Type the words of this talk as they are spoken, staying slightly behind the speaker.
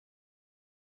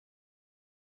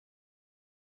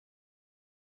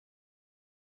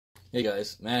Hey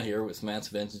guys, Matt here with Matt's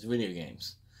Vintage Video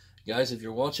Games. Guys, if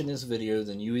you're watching this video,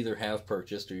 then you either have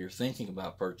purchased or you're thinking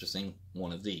about purchasing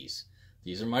one of these.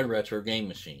 These are my retro game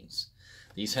machines.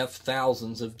 These have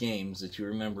thousands of games that you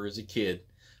remember as a kid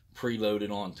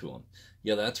preloaded onto them.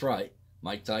 Yeah, that's right.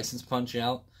 Mike Tyson's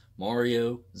Punch-Out!,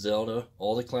 Mario, Zelda,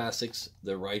 all the classics,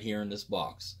 they're right here in this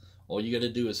box. All you got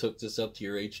to do is hook this up to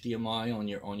your HDMI on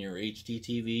your HD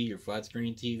TV, your flat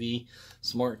screen TV,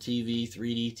 smart TV,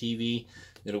 3D TV.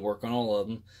 It'll work on all of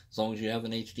them. As long as you have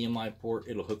an HDMI port,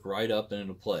 it'll hook right up and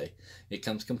it'll play. It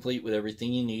comes complete with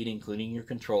everything you need, including your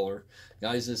controller.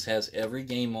 Guys, this has every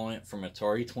game on it from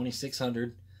Atari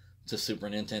 2600 to Super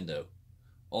Nintendo.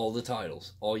 All the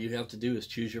titles. All you have to do is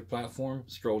choose your platform,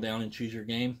 scroll down and choose your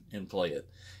game, and play it.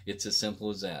 It's as simple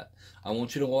as that. I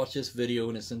want you to watch this video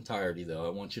in its entirety, though. I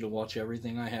want you to watch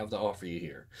everything I have to offer you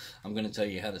here. I'm going to tell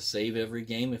you how to save every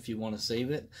game if you want to save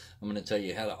it. I'm going to tell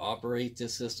you how to operate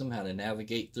this system, how to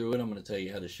navigate through it. I'm going to tell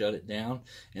you how to shut it down,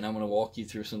 and I'm going to walk you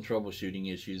through some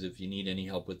troubleshooting issues if you need any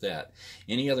help with that.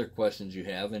 Any other questions you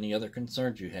have, any other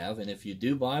concerns you have, and if you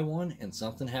do buy one and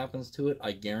something happens to it,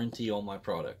 I guarantee all my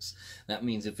products. That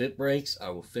means if it breaks, I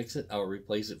will fix it. I will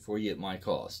replace it for you at my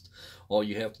cost. All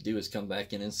you have to do is come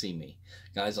back in and see me.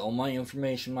 Guys, all my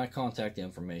information, my contact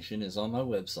information is on my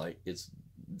website. It's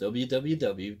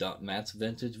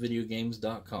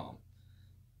www.mattsvintagevideogames.com.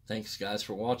 Thanks, guys,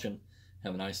 for watching.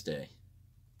 Have a nice day.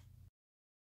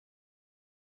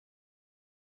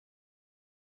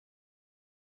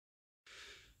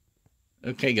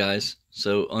 Okay guys,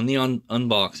 so on the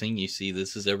unboxing, you see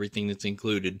this is everything that's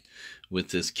included with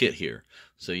this kit here.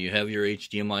 So you have your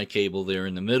HDMI cable there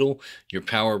in the middle, your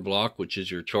power block, which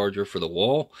is your charger for the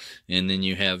wall, and then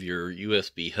you have your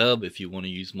USB hub. If you want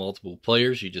to use multiple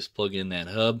players, you just plug in that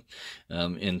hub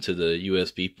into the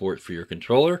USB port for your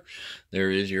controller.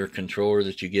 There is your controller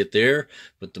that you get there,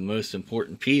 but the most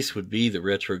important piece would be the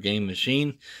retro game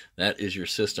machine. That is your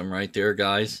system right there,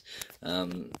 guys.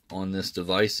 On this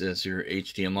device is your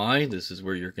HDMI. This is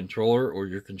where your controller or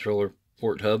your controller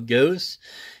port hub goes,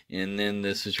 and then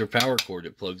this is your power cord.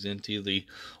 It plugs into the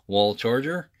wall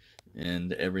charger,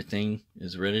 and everything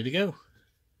is ready to go.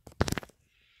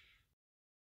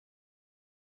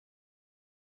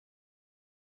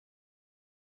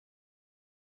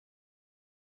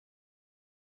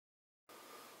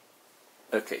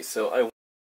 Okay, so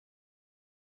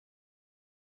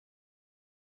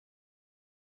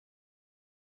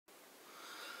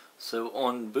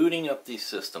on booting up the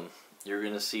system, you're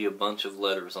going to see a bunch of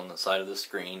letters on the side of the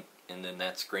screen, and then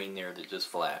that screen there that just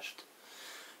flashed.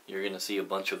 You're going to see a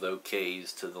bunch of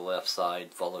OKs to the left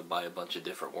side, followed by a bunch of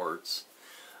different words.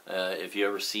 If you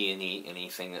ever see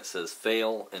anything that says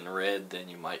fail in red, then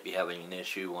you might be having an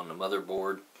issue on the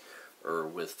motherboard or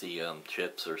with the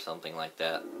chips or something like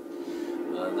that.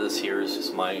 This here is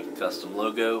just my custom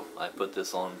logo. I put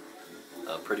this on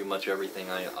pretty much everything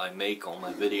I make, all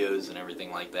my videos and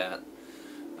everything like that.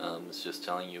 It's just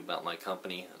telling you about my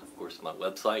company and of course my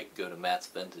website. Go to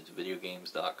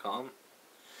mattsvintagevideogames.com.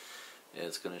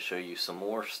 It's going to show you some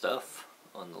more stuff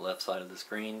on the left side of the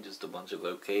screen, just a bunch of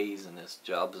OKs, and this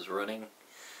job is running.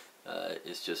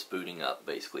 It's just booting up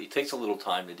basically. It takes a little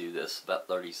time to do this, about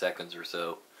 30 seconds or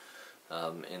so,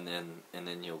 and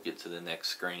then you'll get to the next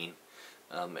screen.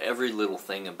 Every little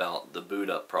thing about the boot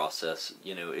up process,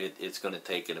 you know, it's going to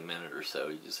take it a minute or so.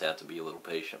 You just have to be a little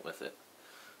patient with it.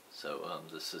 So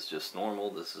this is just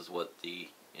normal. This is what the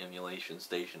emulation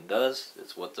station does.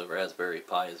 It's what the Raspberry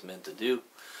Pi is meant to do.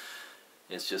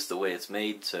 It's just the way it's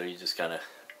made, so you just kind of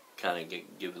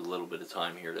give it a little bit of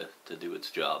time here to do its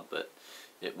job. But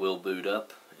it will boot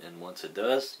up, and once it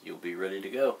does, you'll be ready to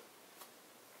go.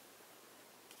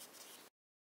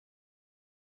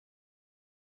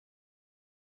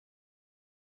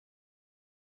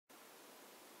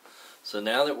 So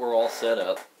now that we're all set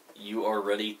up, you are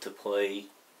ready to play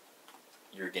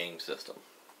your game system.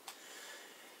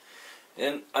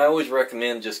 And I always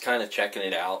recommend just kind of checking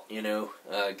it out, you know,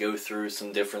 go through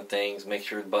some different things, make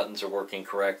sure the buttons are working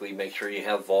correctly, make sure you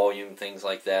have volume, things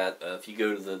like that. If you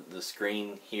go to the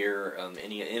screen here,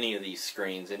 any of these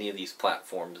screens, any of these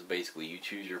platforms, basically you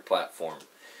choose your platform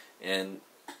and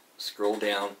scroll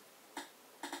down,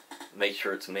 make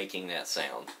sure it's making that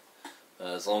sound.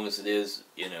 As long as it is,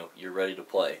 you know, you're ready to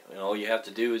play. And all you have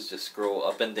to do is just scroll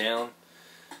up and down,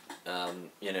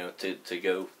 you know, to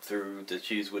go through, to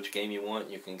choose which game you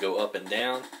want. You can go up and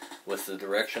down with the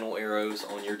directional arrows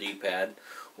on your D-pad,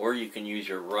 or you can use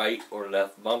your right or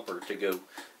left bumper to go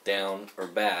down or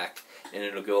back, and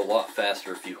it'll go a lot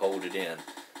faster if you hold it in,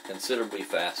 considerably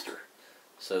faster.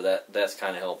 So that's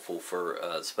kind of helpful for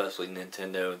especially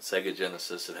Nintendo and Sega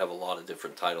Genesis that have a lot of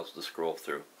different titles to scroll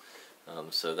through.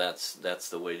 So that's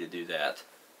the way to do that.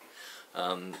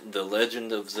 The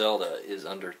Legend of Zelda is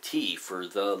under T for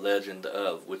The Legend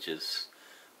of, which is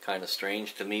kind of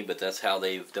strange to me, but that's how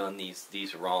they've done these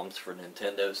ROMs for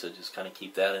Nintendo, so just kind of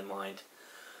keep that in mind.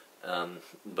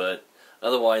 But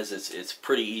otherwise, it's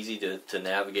pretty easy to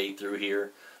navigate through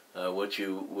here. What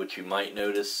you might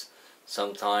notice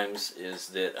sometimes is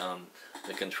that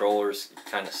the controllers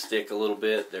kind of stick a little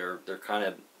bit. They're kind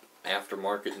of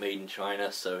aftermarket, made in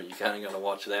China, so you kind of got to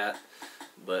watch that.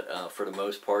 But for the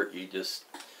most part, you just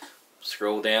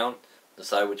scroll down,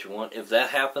 decide what you want. If that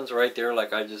happens right there,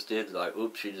 like I just did, like,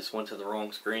 oops, you just went to the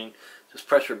wrong screen, just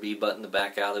press your B button to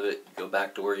back out of it, go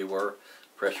back to where you were,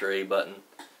 press your A button,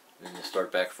 and you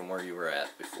start back from where you were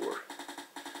at before.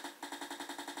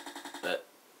 But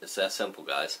it's that simple,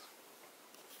 guys.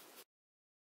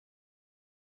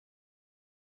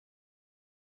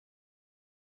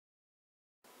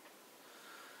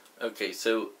 Okay,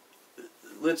 so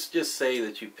let's just say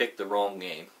that you picked the wrong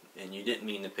game, and you didn't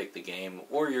mean to pick the game,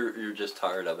 or you're just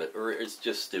tired of it, or it's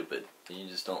just stupid, and you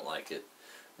just don't like it.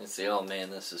 And say, oh man,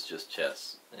 this is just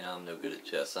chess. Yeah, I'm no good at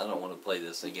chess. I don't want to play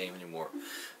this game anymore.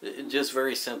 Just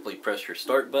very simply press your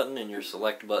start button and your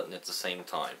select button at the same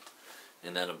time,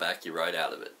 and that'll back you right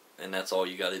out of it. And that's all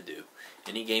you got to do.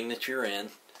 Any game that you're in,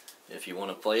 if you want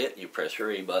to play it, you press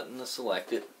your A button to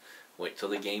select it, wait till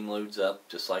the game loads up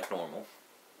just like normal.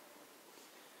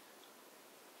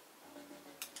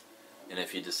 And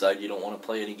if you decide you don't want to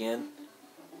play it again,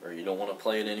 or you don't want to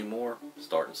play it anymore,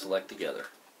 start and select together.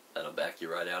 That'll back you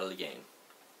right out of the game.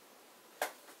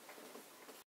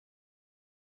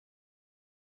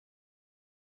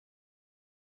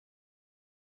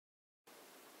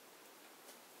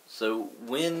 So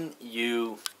when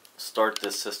you start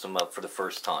this system up for the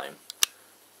first time,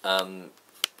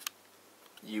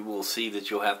 you will see that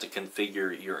you'll have to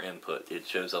configure your input. It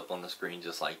shows up on the screen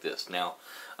just like this. Now,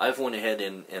 I've went ahead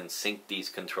and synced these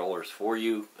controllers for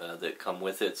you that come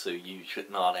with it, so you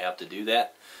should not have to do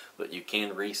that. But you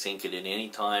can resync it at any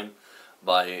time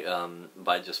by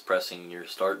just pressing your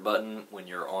start button when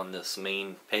you're on this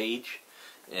main page,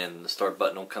 and the start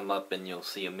button will come up and you'll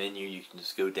see a menu. You can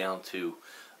just go down to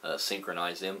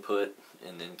synchronize input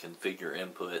and then configure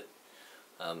input.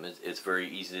 It's very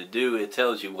easy to do. It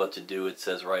tells you what to do. It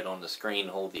says right on the screen,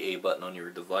 hold the A button on your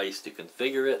device to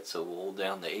configure it. So we'll hold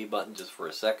down the A button just for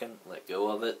a second, let go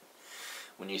of it.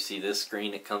 When you see this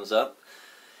screen that comes up,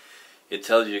 it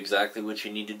tells you exactly what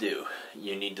you need to do.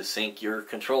 You need to sync your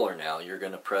controller now. You're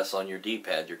going to press on your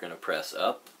D-pad. You're going to press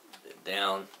up,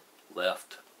 down,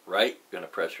 left, right. You're going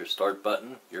to press your start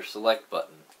button, your select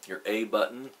button, your A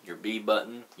button, your B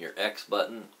button, your X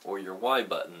button, or your Y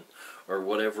button, or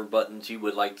whatever buttons you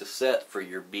would like to set for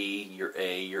your B, your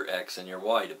A, your X, and your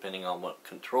Y. Depending on what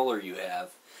controller you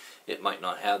have, it might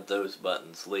not have those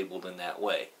buttons labeled in that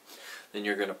way. Then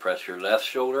you're going to press your left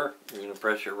shoulder, you're going to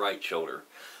press your right shoulder.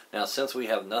 Now, since we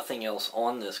have nothing else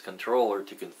on this controller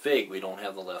to config, we don't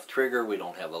have the left trigger, we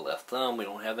don't have a left thumb, we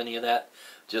don't have any of that,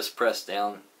 just press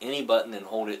down any button and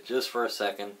hold it just for a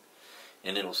second,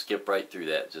 and it'll skip right through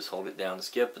that. Just hold it down and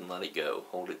skip and let it go.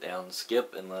 Hold it down and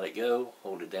skip and let it go.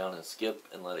 Hold it down and skip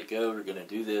and let it go. We're going to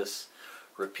do this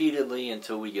repeatedly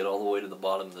until we get all the way to the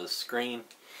bottom of the screen.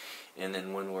 And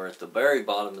then when we're at the very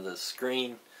bottom of the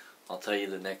screen, I'll tell you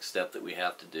the next step that we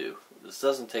have to do. This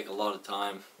doesn't take a lot of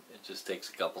time. It just takes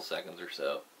a couple seconds or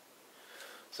so.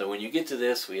 So when you get to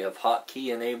this, we have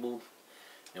hotkey enabled,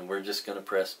 and we're just going to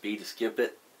press B to skip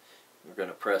it. We're going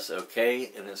to press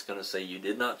OK, and it's going to say you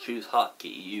did not choose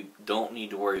hotkey. You don't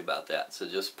need to worry about that. So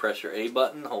just press your A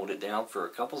button, hold it down for a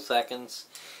couple seconds,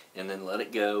 and then let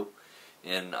it go.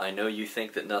 And I know you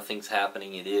think that nothing's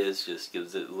happening. It is. Just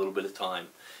gives it a little bit of time.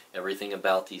 Everything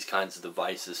about these kinds of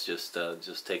devices just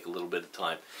take a little bit of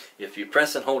time. If you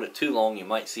press and hold it too long, you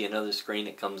might see another screen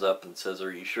that comes up and says,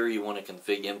 are you sure you want to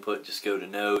config input? Just go to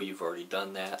no. You've already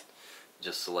done that.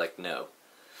 Just select no.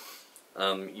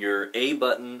 Your A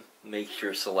button makes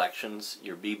your selections.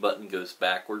 Your B button goes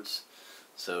backwards.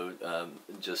 So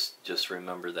just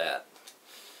remember that.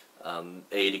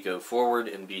 A to go forward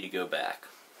and B to go back.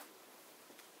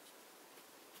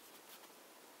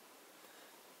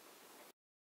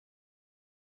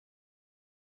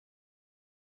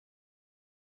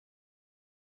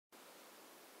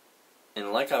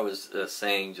 And like I was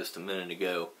saying just a minute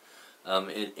ago,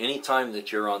 any time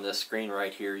that you're on this screen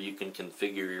right here, you can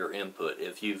configure your input.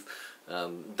 If you've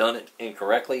done it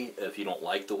incorrectly, if you don't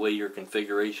like the way your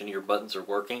configuration of your buttons are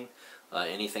working,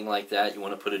 anything like that, you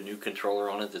want to put a new controller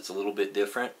on it that's a little bit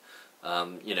different,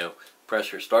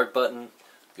 press your start button,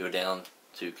 go down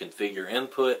to configure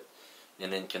input,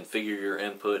 and then configure your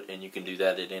input, and you can do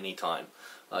that at any time.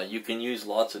 You can use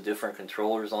lots of different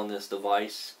controllers on this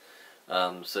device,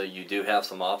 so you do have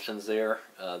some options there.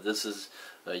 This is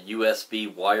a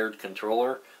USB wired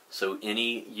controller, so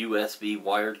any USB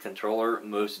wired controller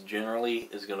most generally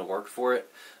is going to work for it.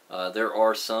 There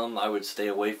are some I would stay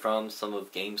away from. Some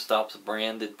of GameStop's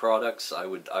branded products, I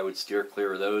would steer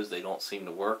clear of those. They don't seem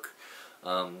to work.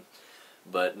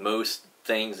 But most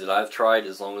things that I've tried,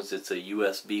 as long as it's a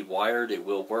USB wired, it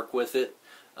will work with it.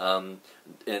 And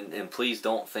please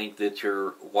don't think that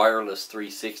your wireless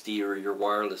 360 or your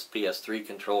wireless PS3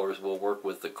 controllers will work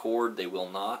with the cord. They will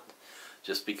not.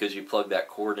 Just because you plug that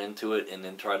cord into it and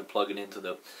then try to plug it into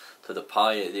the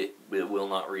Pi, it will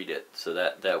not read it. So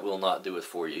that will not do it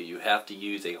for you. You have to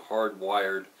use a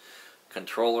hardwired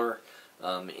controller.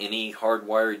 Any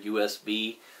hardwired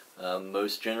USB,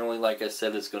 most generally, like I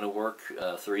said, is going to work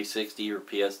 360 or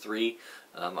PS3.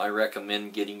 I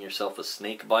recommend getting yourself a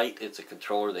Snakebite. It's a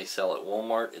controller they sell at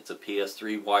Walmart. It's a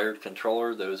PS3 wired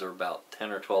controller. Those are about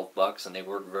 10 or 12 bucks, and they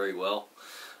work very well.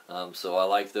 So I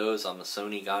like those. I'm a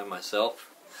Sony guy myself.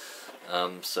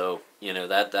 So you know,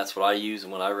 that's what I use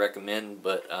and what I recommend.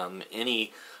 But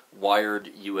any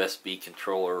wired USB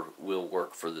controller will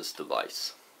work for this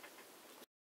device.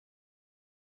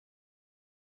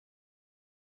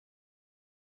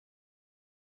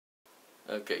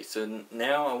 Okay, so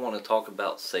now I want to talk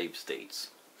about save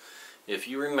states. If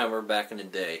you remember back in the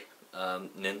day,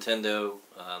 Nintendo,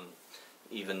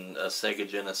 even Sega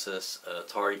Genesis,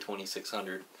 Atari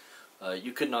 2600,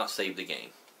 you could not save the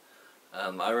game.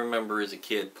 I remember as a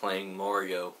kid playing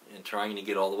Mario and trying to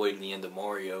get all the way to the end of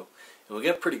Mario, and we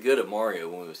got pretty good at Mario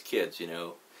when we was kids, you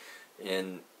know,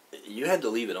 and you had to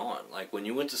leave it on. Like when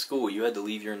you went to school, you had to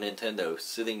leave your Nintendo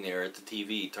sitting there at the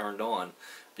TV turned on,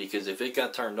 because if it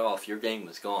got turned off, your game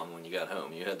was gone when you got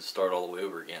home. You had to start all the way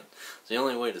over again. So the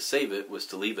only way to save it was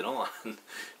to leave it on,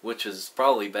 which is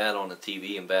probably bad on a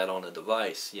TV and bad on a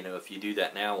device. You know, if you do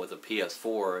that now with a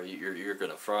PS4, you're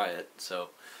going to fry it. So,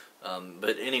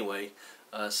 but anyway,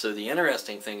 so the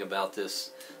interesting thing about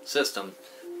this system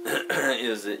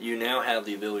is that you now have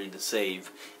the ability to save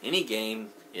any game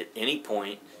at any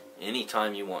point,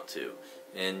 anytime you want to.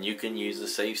 And you can use the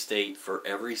save state for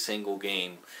every single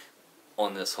game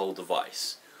on this whole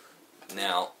device.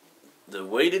 Now, the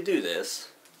way to do this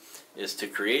is to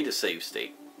create a save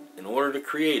state. In order to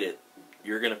create it,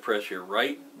 you're going to press your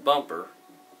right bumper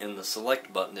and the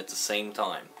select button at the same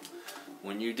time.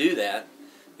 When you do that,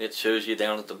 it shows you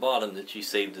down at the bottom that you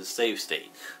saved the save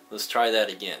state. Let's try that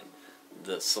again.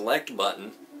 The select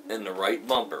button and the right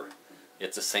bumper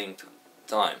at the same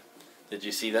time. Did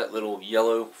you see that little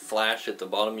yellow flash at the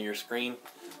bottom of your screen?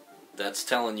 That's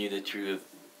telling you that you have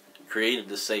created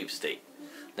the save state.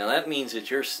 Now that means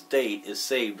that your state is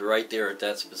saved right there at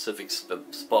that specific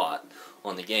spot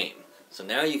on the game. So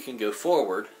now you can go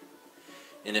forward,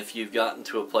 and if you've gotten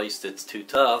to a place that's too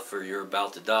tough, or you're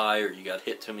about to die, or you got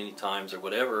hit too many times, or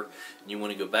whatever, and you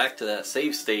want to go back to that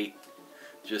save state,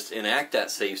 just enact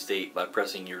that save state by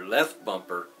pressing your left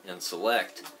bumper and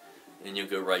select, and you'll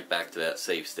go right back to that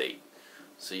save state.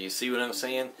 So you see what I'm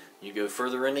saying? You go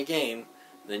further in the game,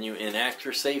 then you enact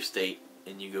your save state,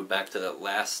 and you go back to that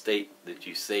last state that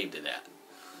you saved it at.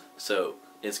 So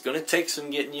it's going to take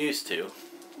some getting used to,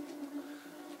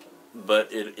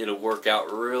 but it'll work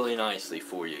out really nicely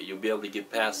for you. You'll be able to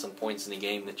get past some points in the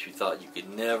game that you thought you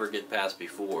could never get past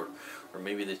before, or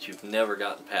maybe that you've never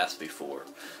gotten past before.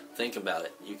 Think about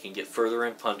it. You can get further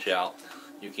in Punch-Out.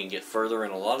 You can get further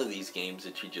in a lot of these games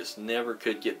that you just never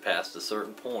could get past a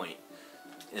certain point.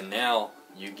 And now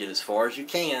you get as far as you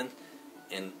can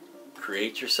and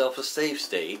create yourself a save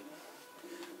state.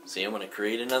 See, I'm going to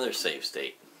create another save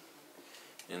state,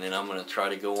 and then I'm going to try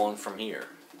to go on from here.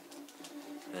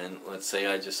 And let's say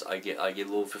I get a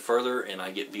little bit further and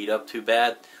I get beat up too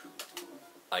bad,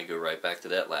 I go right back to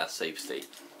that last save state.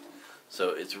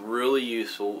 So it's really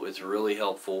useful, it's really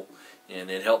helpful, and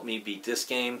it helped me beat this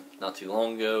game not too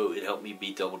long ago. It helped me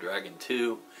beat Double Dragon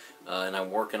 2, and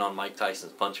I'm working on Mike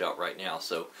Tyson's Punch-Out right now.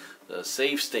 So the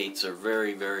save states are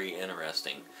very, very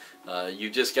interesting. You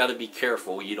just got to be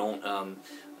careful. You don't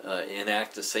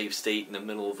enact a save state in the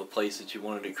middle of a place that you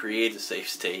wanted to create a save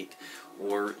state,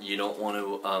 or you don't want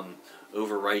to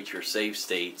overwrite your save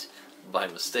state by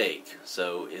mistake.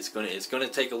 So it's going to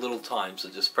take a little time. So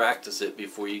just practice it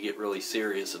before you get really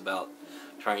serious about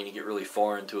trying to get really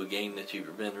far into a game that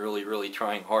you've been really, really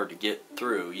trying hard to get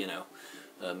through. You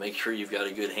know, make sure you've got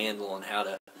a good handle on how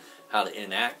to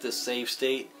enact the save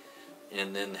state,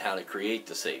 and then how to create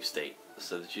the save state,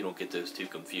 so that you don't get those two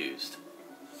confused.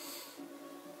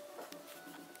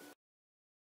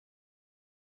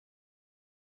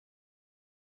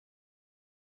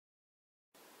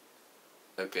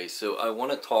 Okay, so I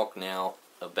want to talk now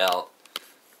about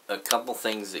a couple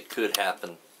things that could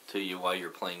happen to you while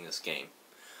you're playing this game.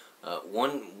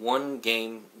 One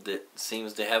game that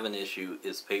seems to have an issue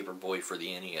is Paperboy for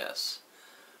the NES.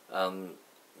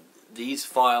 These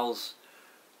files,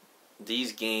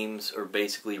 these games are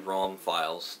basically ROM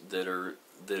files that are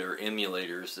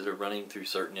emulators that are running through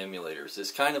certain emulators.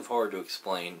 It's kind of hard to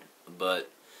explain, but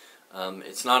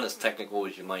it's not as technical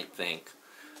as you might think.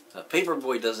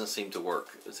 Paperboy doesn't seem to work.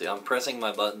 See, I'm pressing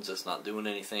my buttons, it's not doing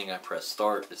anything. I press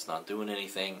start, it's not doing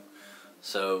anything.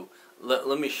 So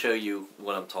let me show you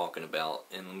what I'm talking about,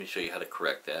 and let me show you how to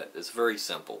correct that. It's very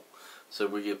simple. So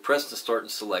where you press the start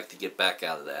and select to get back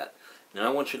out of that. Now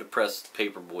I want you to press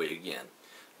Paperboy again.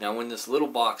 Now when this little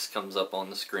box comes up on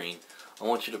the screen, I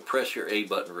want you to press your A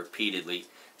button repeatedly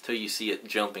till you see it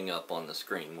jumping up on the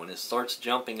screen. When it starts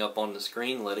jumping up on the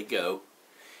screen, let it go.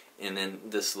 And then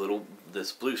this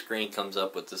blue screen comes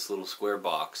up with this little square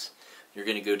box. You're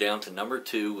going to go down to number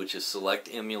 2, which is select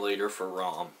emulator for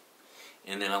ROM.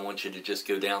 And then I want you to just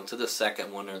go down to the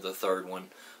second one or the third one.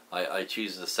 I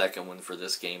choose the second one for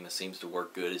this game. It seems to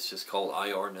work good. It's just called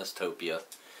IR Nestopia.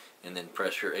 And then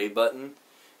press your A button.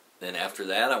 Then after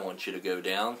that, I want you to go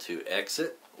down to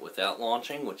exit without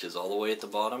launching, which is all the way at the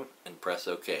bottom, and press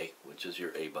OK, which is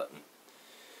your A button.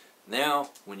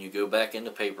 Now, when you go back into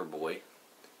Paperboy,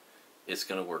 it's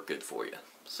going to work good for you.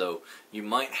 So you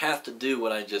might have to do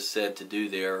what I just said to do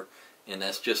there, and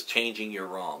that's just changing your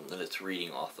ROM that it's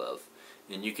reading off of.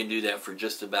 And you can do that for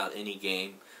just about any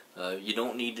game. You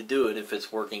don't need to do it if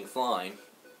it's working fine,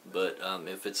 but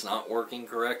if it's not working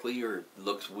correctly or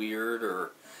looks weird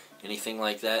or anything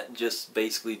like that, just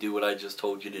basically do what I just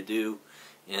told you to do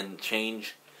and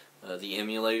change the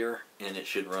emulator, and it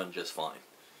should run just fine.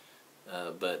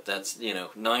 But that's,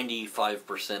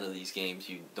 95% of these games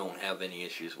you don't have any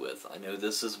issues with. I know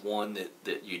this is one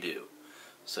that you do.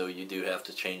 So you do have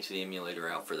to change the emulator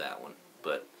out for that one.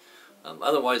 But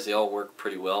otherwise they all work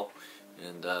pretty well,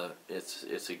 and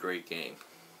it's a great game.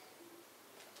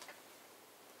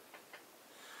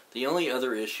 The only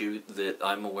other issue that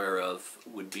I'm aware of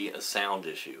would be a sound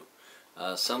issue.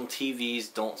 Some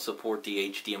TVs don't support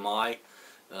the HDMI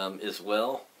as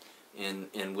well,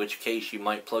 in which case you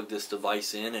might plug this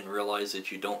device in and realize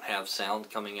that you don't have sound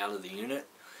coming out of the unit.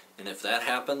 And if that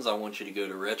happens, I want you to go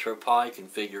to RetroPie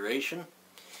configuration,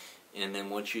 and then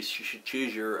once you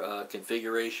choose your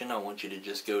configuration, I want you to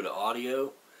just go to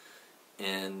audio,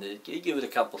 and you give it a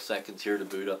couple seconds here to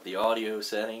boot up the audio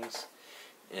settings.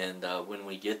 And when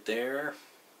we get there,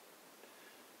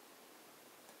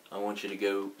 I want you to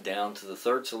go down to the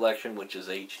third selection, which is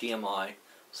HDMI.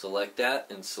 Select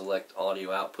that and select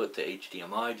audio output to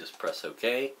HDMI. Just press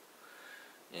OK,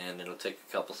 and it'll take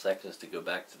a couple seconds to go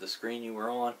back to the screen you were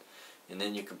on, and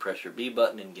then you can press your B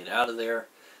button and get out of there.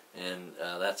 And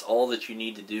that's all that you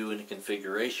need to do in the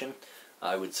configuration.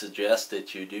 I would suggest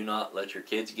that you do not let your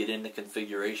kids get into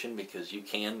configuration, because you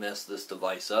can mess this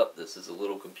device up. This is a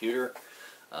little computer.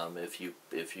 If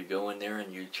you go in there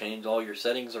and you change all your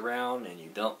settings around and you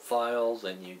dump files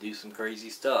and you do some crazy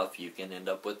stuff, you can end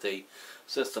up with a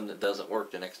system that doesn't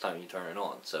work the next time you turn it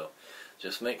on. So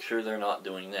just make sure they're not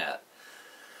doing that.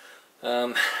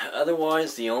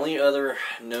 Otherwise, the only other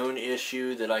known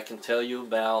issue that I can tell you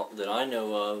about that I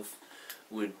know of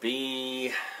would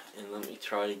be, and let me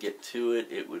try to get to it,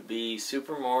 it would be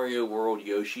Super Mario World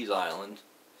Yoshi's Island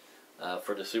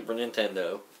for the Super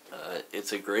Nintendo.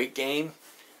 It's a great game.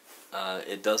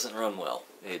 It doesn't run well.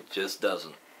 It just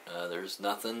doesn't. There's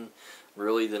nothing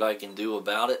really that I can do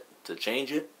about it to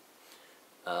change it.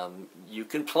 You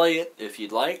can play it if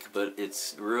you'd like, but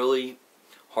it's really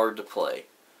hard to play.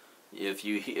 If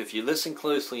you listen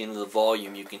closely into the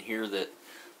volume, you can hear that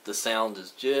the sound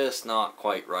is just not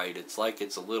quite right. It's like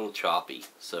it's a little choppy.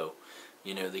 So,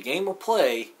 the game will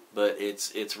play, but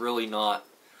it's really not,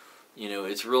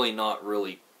 it's really not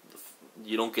really,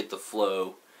 you don't get the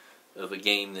flow of a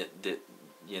game that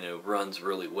runs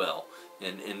really well.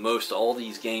 And in most all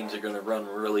these games are going to run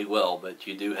really well, but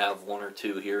you do have one or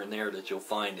two here and there that you'll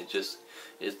find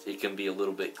it can be a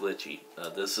little bit glitchy.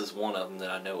 This is one of them that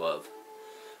I know of.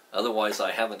 Otherwise,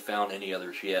 I haven't found any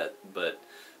others yet, but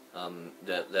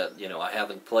I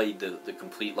haven't played the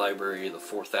complete library of the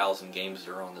 4,000 games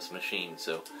that are on this machine,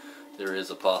 so there is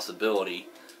a possibility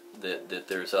that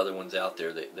there's other ones out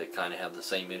there that kind of have the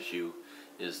same issue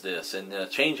as this. And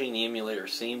changing the emulator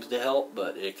seems to help,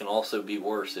 but it can also be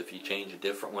worse if you change a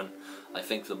different one. I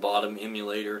think the bottom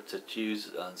emulator to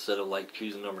choose, instead of like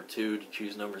choosing number 2 to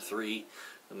choose number 3,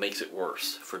 it makes it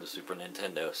worse for the Super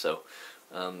Nintendo. So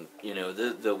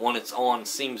the one it's on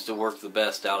seems to work the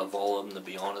best out of all of them, to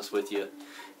be honest with you.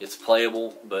 It's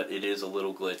playable, but it is a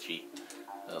little glitchy.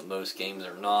 Most games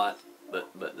are not,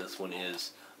 but this one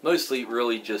is. Mostly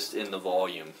really just in the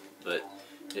volume, but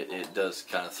it does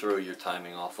kind of throw your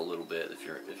timing off a little bit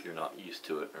if you're not used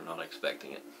to it or not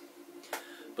expecting it.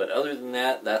 But other than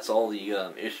that, that's all the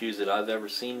issues that I've ever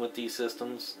seen with these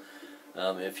systems.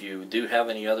 If you do have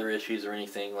any other issues or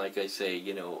anything, like I say,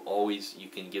 you know, always you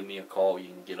can give me a call, you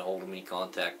can get a hold of me,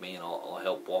 contact me, and I'll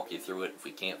help walk you through it. If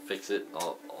we can't fix it,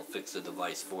 I'll fix the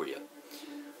device for you.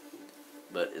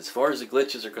 But as far as the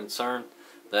glitches are concerned,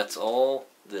 that's all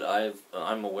that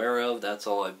I'm aware of, that's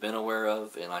all I've been aware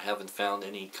of, and I haven't found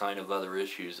any kind of other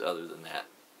issues other than that.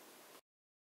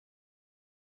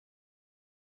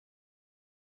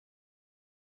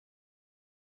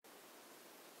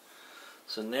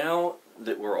 So now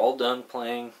that we're all done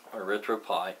playing our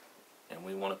RetroPie, and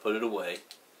we want to put it away,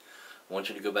 I want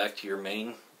you to go back to your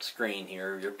main screen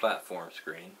here, your platform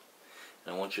screen,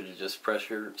 and I want you to just press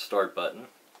your start button,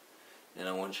 and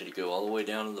I want you to go all the way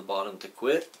down to the bottom to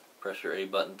quit. Press your A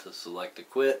button to select to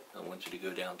quit. I want you to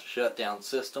go down to shut down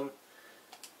system,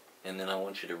 and then I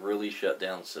want you to really shut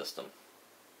down system.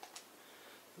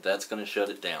 That's going to shut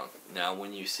it down. Now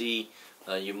when you see,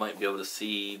 you might be able to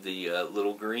see the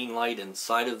little green light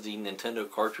inside of the Nintendo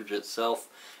cartridge itself.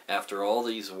 After all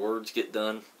these words get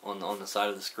done on the side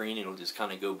of the screen, it'll just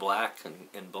kind of go black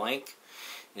and blank,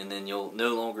 and then you'll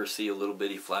no longer see a little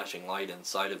bitty flashing light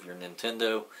inside of your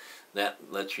Nintendo. That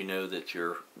lets you know that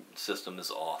your system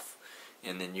is off,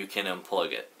 and then you can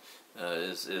unplug it.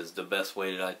 Is the best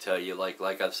way that I tell you. Like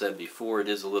I've said before, it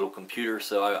is a little computer,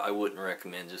 so I wouldn't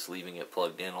recommend just leaving it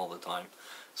plugged in all the time,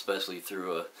 especially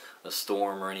through a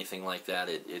storm or anything like that.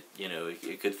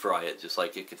 It could fry it, just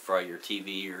like it could fry your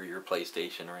TV or your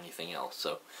PlayStation or anything else.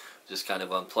 So just kind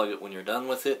of unplug it when you're done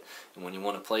with it, and when you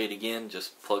want to play it again,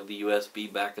 just plug the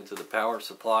USB back into the power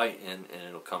supply, and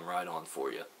it'll come right on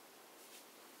for you.